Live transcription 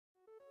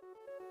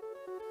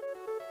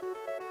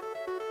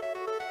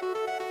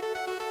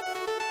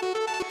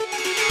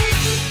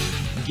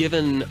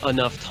given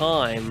enough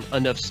time,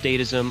 enough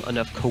statism,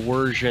 enough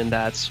coercion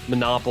that's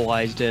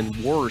monopolized and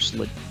worse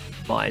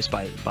legitimized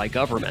by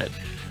government,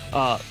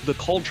 the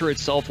culture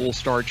itself will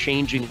start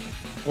changing,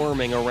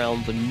 forming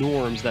around the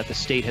norms that the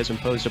state has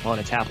imposed upon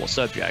its hapless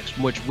subjects,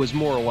 which was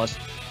more or less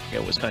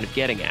it was kind of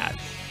getting at.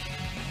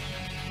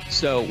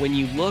 So when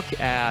you look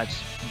at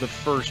the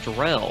first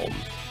realm,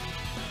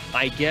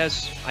 I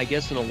guess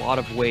in a lot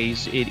of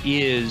ways it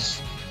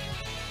is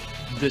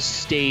the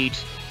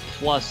state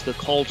plus the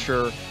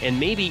culture, and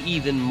maybe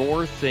even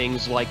more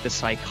things like the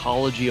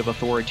psychology of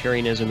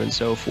authoritarianism and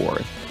so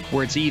forth,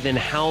 where it's even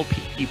how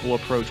people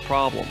approach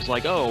problems.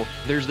 Like, oh,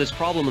 there's this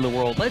problem in the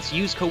world, let's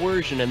use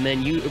coercion and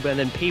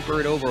then paper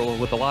it over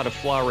with a lot of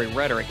flowery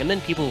rhetoric, and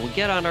then people will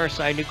get on our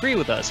side and agree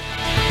with us.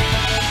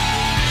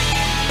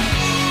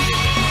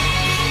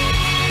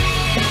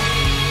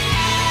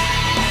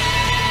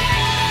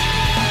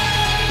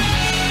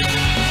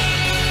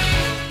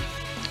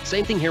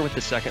 Same thing here with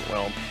the second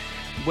realm.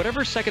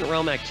 Whatever second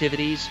realm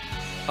activities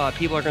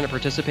people are going to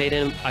participate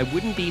in, I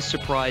wouldn't be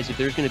surprised if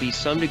there's going to be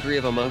some degree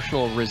of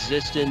emotional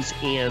resistance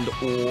and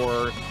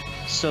or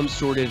some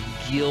sort of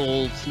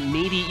guilt,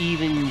 maybe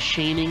even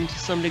shaming to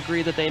some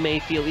degree that they may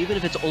feel, even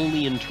if it's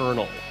only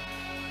internal.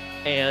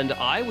 And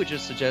I would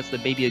just suggest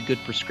that maybe a good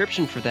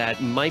prescription for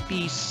that might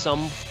be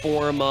some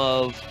form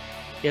of,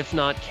 if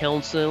not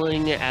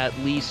counseling, at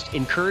least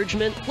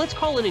encouragement. Let's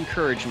call it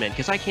encouragement,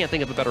 because I can't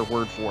think of a better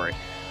word for it.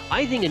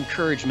 I think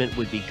encouragement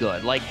would be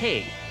good. Like,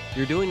 hey,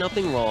 you're doing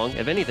nothing wrong.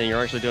 If anything,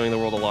 you're actually doing the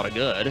world a lot of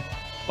good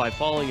by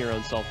following your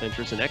own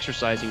self-interest and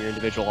exercising your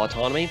individual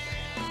autonomy.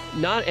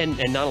 Not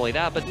only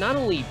that, but not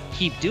only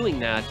keep doing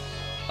that,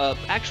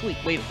 actually,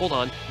 wait, hold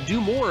on, do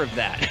more of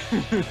that.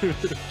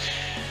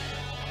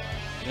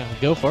 Yeah,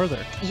 go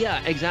further.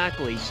 Yeah,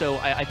 exactly. So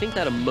I think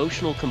that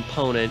emotional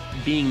component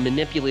being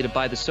manipulated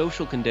by the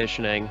social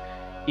conditioning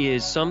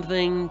is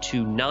something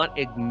to not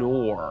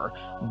ignore,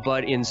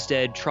 but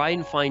instead try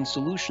and find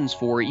solutions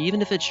for, even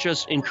if it's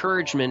just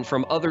encouragement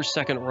from other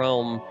second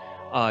realm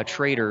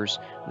traders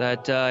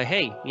that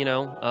hey,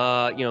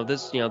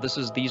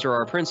 these are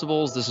our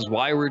principles, this is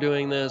why we're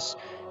doing this,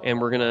 and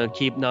we're gonna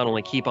not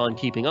only keep on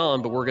keeping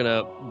on, but we're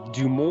gonna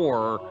do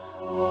more.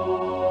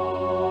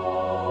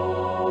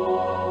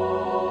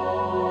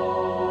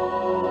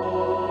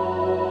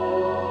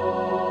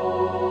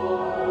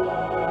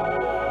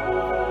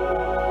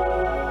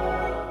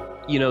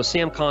 You know,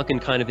 Sam Konkin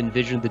kind of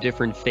envisioned the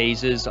different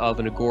phases of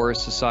an Agora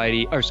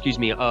society, or excuse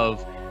me,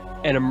 of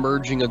an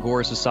emerging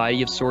Agora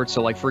society of sorts.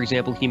 So, like, for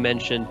example, he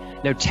mentioned,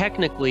 now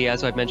technically,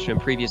 as I've mentioned in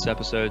previous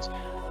episodes,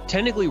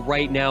 technically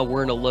right now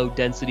we're in a low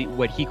density,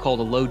 what he called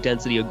a low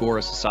density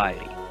Agora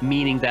society,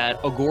 meaning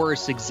that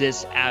Agoras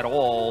exists at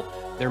all.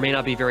 There may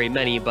not be very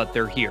many, but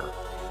they're here.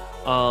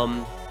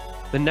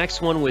 The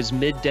next one was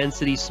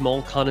mid-density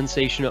small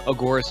condensation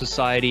Agora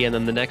society, and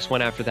then the next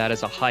one after that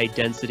is a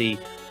high-density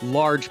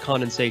large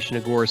condensation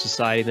Agora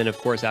society. Then, of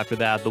course, after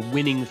that, the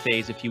winning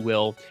phase, if you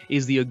will,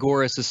 is the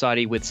Agora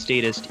society with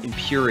statist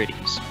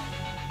impurities.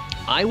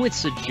 I would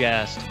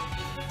suggest,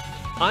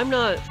 I'm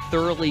not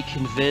thoroughly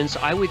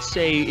convinced, I would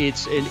say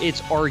it's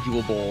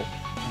arguable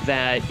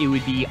that it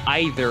would be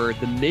either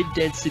the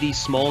mid-density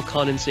small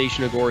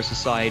condensation Agora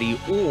society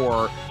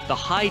or the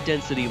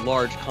high-density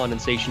large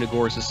condensation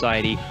Agora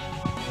society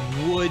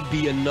would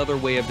be another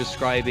way of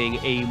describing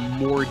a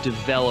more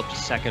developed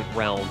second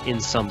realm in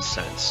some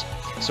sense.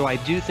 So I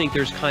do think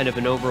there's kind of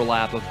an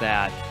overlap of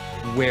that,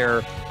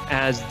 where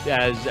as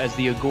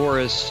the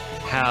Agoras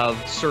have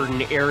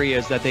certain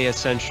areas that they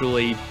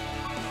essentially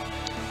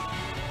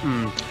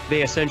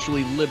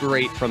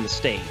liberate from the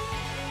state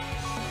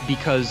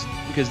because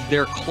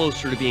they're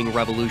closer to being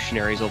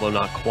revolutionaries, although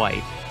not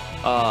quite.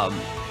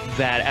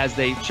 That as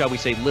they, shall we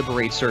say,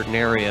 liberate certain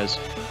areas,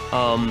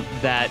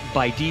 that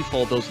by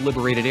default those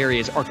liberated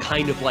areas are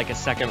kind of like a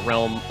second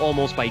realm,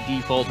 almost by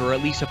default, or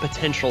at least a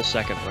potential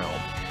second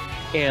realm.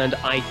 And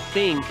I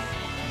think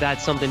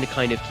that's something to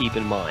kind of keep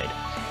in mind.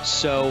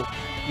 So,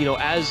 you know,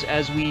 as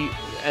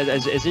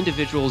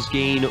individuals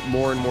gain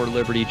more and more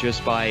liberty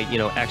just by, you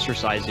know,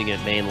 exercising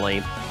it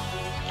mainly,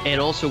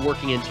 and also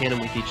working in tandem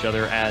with each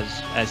other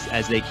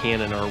as they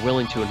can and are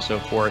willing to and so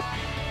forth,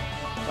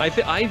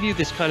 I view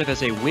this kind of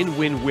as a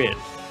win-win-win.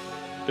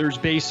 There's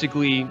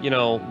basically, you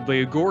know,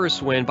 the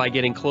Agoras win by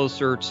getting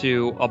closer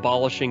to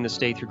abolishing the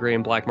state through gray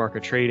and black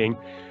market trading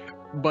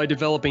by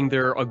developing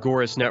their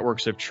Agoras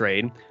networks of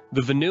trade.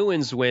 The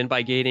Vonuans win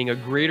by gaining a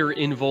greater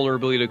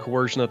invulnerability to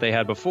coercion that they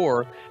had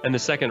before, and the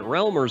Second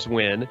Realmers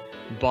win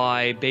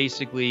by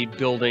basically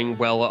building,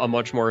 well, a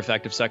much more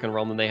effective Second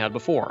Realm than they had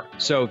before.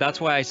 So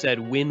that's why I said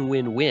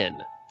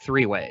win-win-win,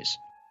 3 ways.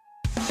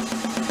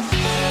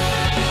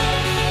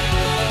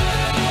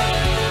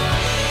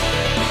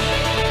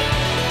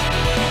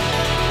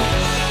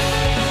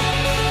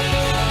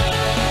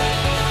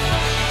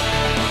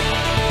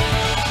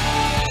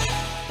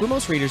 For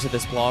most readers of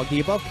this blog, the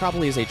above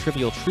probably is a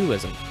trivial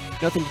truism,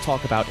 nothing to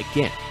talk about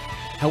again.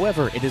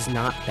 However, it is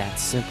not that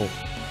simple.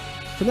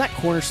 From that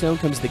cornerstone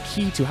comes the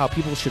key to how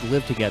people should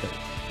live together,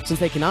 since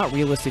they cannot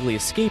realistically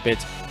escape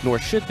it, nor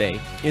should they,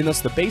 and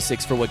thus the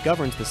basics for what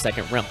governs the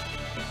second realm.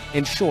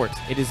 In short,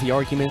 it is the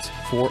argument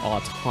for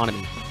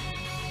autonomy.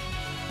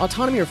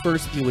 Autonomy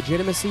refers to the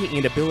legitimacy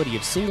and ability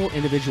of single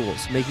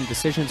individuals making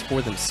decisions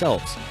for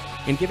themselves,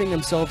 and giving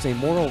themselves a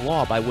moral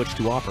law by which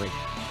to operate.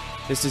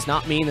 This does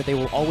not mean that they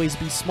will always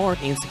be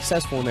smart and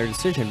successful in their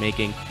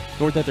decision-making,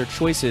 nor that their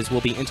choices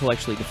will be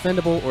intellectually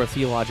defendable or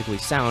theologically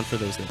sound for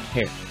those they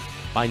care.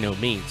 By no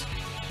means.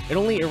 It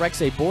only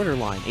erects a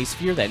borderline, a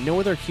sphere that no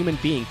other human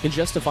being can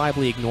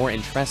justifiably ignore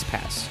and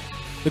trespass.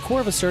 The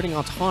core of asserting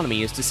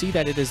autonomy is to see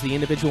that it is the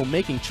individual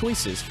making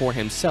choices for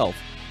himself,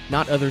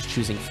 not others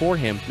choosing for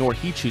him, nor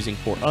he choosing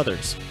for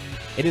others.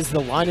 It is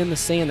the line in the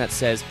sand that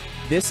says,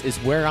 "This is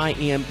where I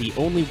am the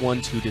only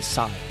one to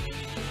decide."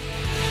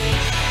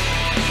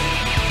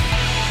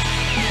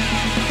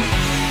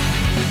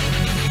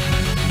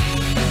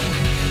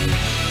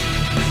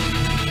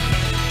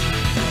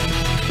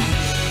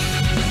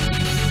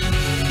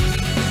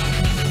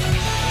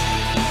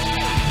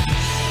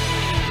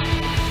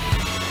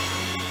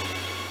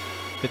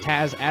 The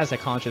TAS as a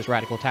conscious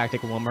radical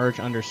tactic will emerge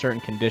under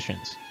certain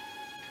conditions.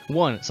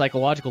 1.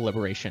 Psychological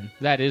liberation.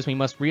 That is, we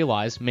must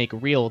realize, make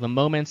real, the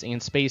moments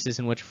and spaces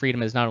in which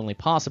freedom is not only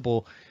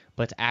possible,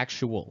 but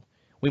actual.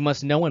 We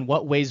must know in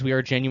what ways we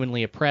are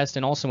genuinely oppressed,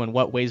 and also in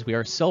what ways we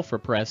are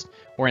self-repressed,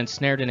 or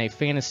ensnared in a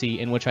fantasy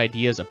in which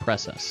ideas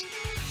oppress us.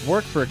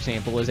 Work, for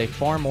example, is a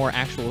far more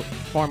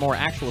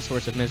actual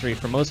source of misery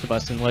for most of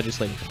us than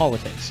legislative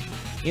politics.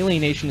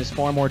 Alienation is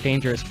far more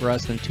dangerous for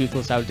us than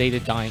toothless,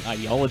 outdated, dying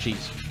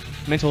ideologies.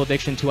 Mental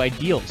addiction to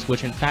ideals,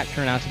 which in fact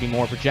turn out to be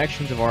more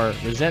projections of our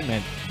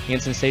resentment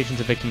and sensations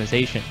of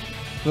victimization,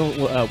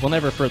 will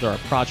never further our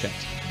project.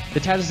 The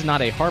TAS is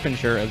not a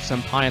harbinger of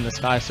some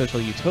pie-in-the-sky social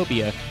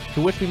utopia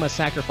to which we must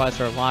sacrifice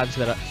our lives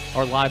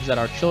that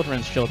our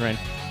children's children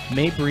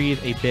may breathe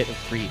a bit of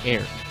free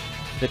air.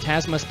 The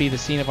TAS must be the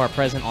scene of our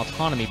present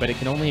autonomy, but it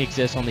can only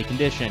exist on the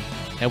condition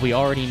that we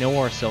already know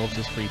ourselves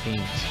as free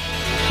beings.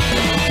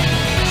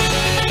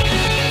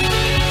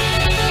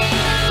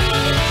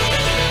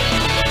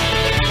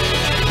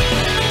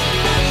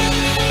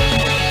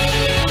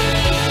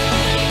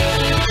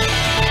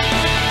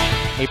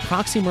 A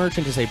proxy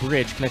merchant is a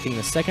bridge connecting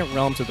the second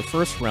realm to the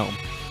first realm,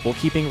 while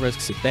keeping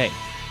risks at bay.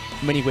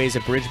 Many ways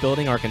of bridge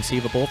building are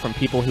conceivable, from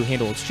people who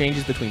handle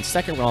exchanges between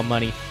second realm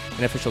money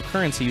and official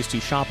currencies to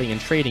shopping and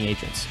trading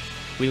agents.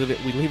 We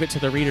leave it to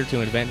the reader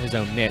to invent his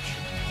own niche.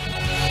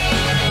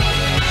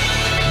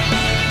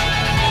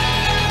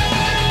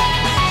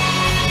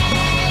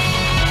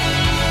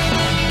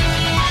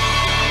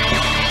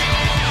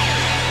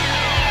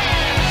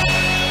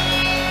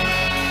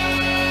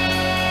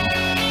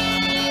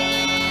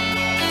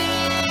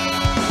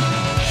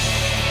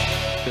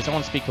 I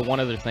want to speak to one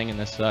other thing in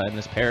this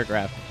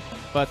paragraph,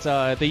 but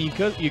the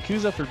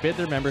Yakuza forbid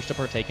their members to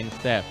partake in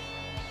theft.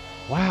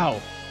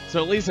 Wow.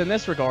 So at least in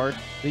this regard,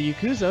 the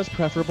Yakuza is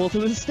preferable to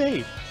the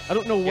state. I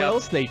don't know what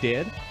else they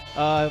did.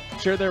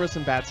 Sure, there was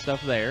some bad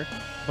stuff there,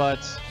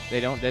 but they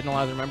didn't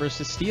allow their members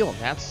to steal.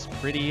 That's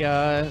pretty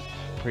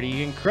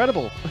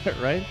incredible,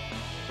 right?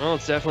 Well,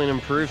 it's definitely an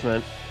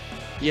improvement.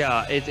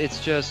 Yeah,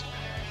 it's just,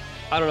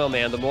 I don't know,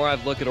 man. The more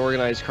I've looked at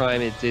organized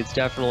crime, it's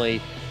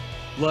definitely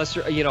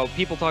lesser. You know,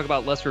 people talk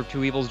about lesser of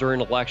two evils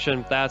during an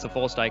election. That's a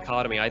false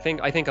dichotomy. I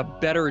think a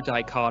better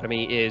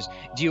dichotomy is: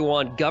 do you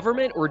want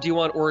government or do you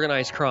want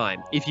organized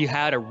crime? If you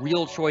had a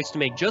real choice to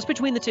make, just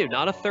between the two,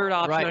 not a third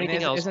option or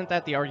anything else. Isn't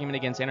that the argument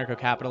against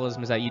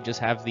anarcho-capitalism? Is that you just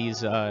have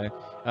these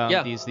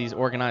these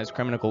organized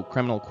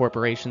criminal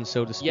corporations,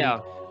 so to speak?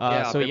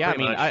 I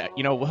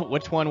mean,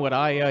 which one would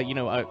I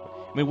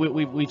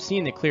we've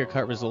seen the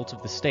clear-cut results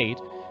of the state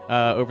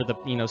over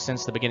the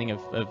since the beginning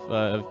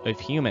of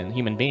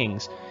human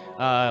beings.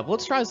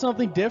 Let's try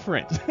something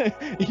different,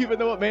 even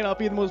though it may not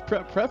be the most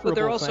preferable. But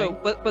they're also,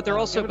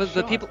 thing.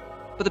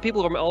 the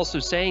people who are also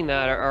saying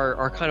that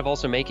are kind of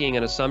also making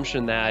an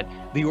assumption that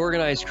the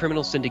organized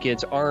criminal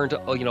syndicates aren't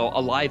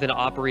alive and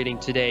operating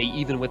today,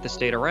 even with the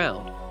state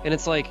around. And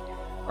it's like,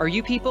 are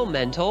you people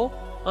mental?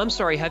 I'm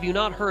sorry, have you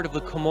not heard of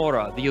the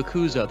Komora, the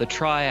Yakuza, the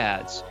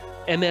Triads,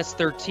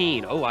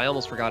 MS-13? Oh, I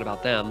almost forgot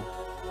about them.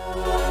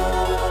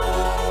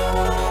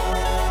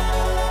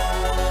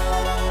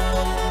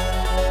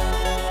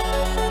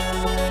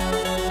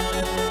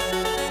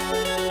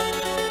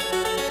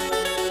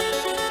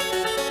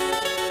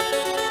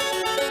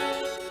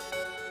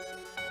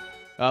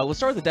 Let's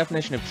start with the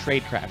definition of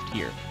tradecraft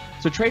here.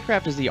 So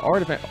tradecraft is the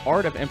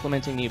art of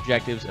implementing the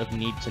objectives of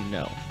need to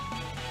know.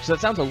 So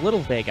that sounds a little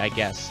vague, I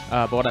guess,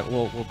 but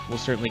we'll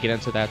certainly get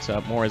into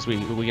that more as we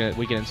get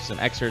into some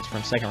excerpts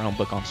from Second Realm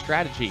book on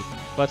strategy.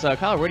 But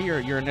Kyle, what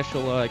are your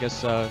initial,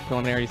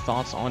 preliminary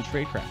thoughts on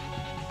tradecraft?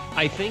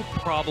 I think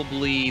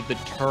probably the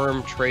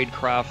term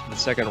tradecraft the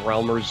Second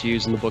Realmers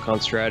use in the book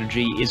on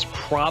strategy is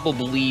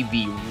probably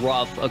the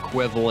rough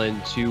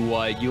equivalent to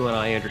what you and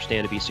I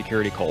understand to be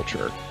security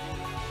culture.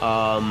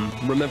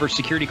 Remember,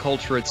 security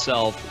culture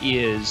itself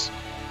is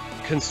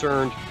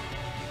concerned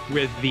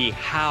with the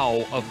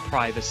how of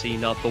privacy,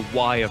 not the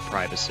why of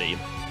privacy.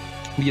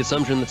 the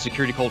assumption that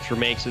security culture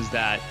makes is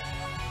that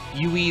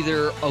you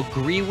either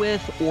agree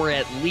with, or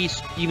at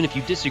least, even if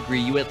you disagree,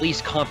 you at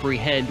least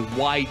comprehend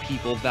why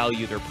people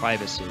value their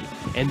privacy.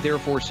 And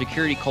therefore,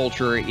 security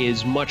culture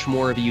is much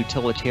more of a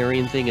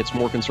utilitarian thing. It's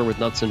more concerned with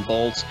nuts and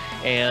bolts.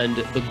 And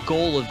the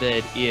goal of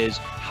it is,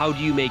 how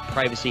do you make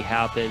privacy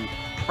happen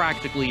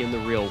practically in the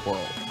real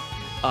world?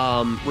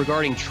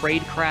 Regarding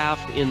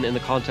tradecraft in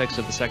the context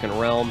of the second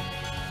realm,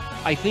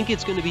 I think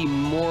it's going to be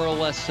more or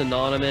less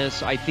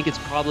synonymous. I think it's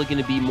probably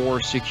going to be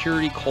more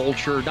security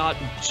culture, not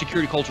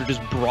security culture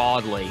just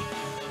broadly,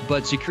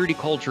 but security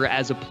culture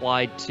as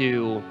applied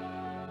to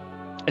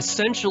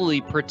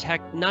essentially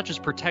not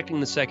just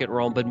protecting the second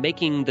realm, but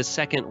making the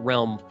second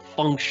realm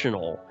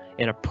functional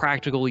in a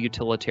practical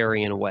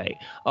utilitarian way.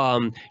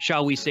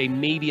 Shall we say,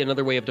 maybe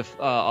another way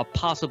of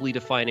possibly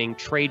defining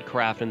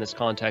tradecraft in this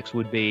context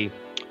would be,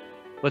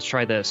 let's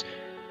try this.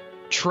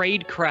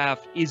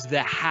 Tradecraft is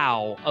the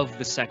how of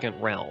the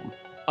second realm,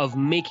 of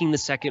making the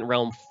second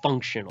realm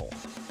functional.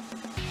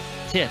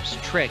 Tips,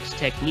 tricks,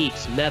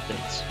 techniques,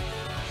 methods.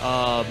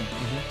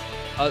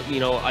 You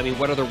know, I mean,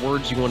 what other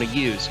words you want to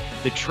use?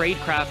 The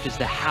tradecraft is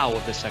the how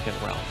of the second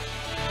realm.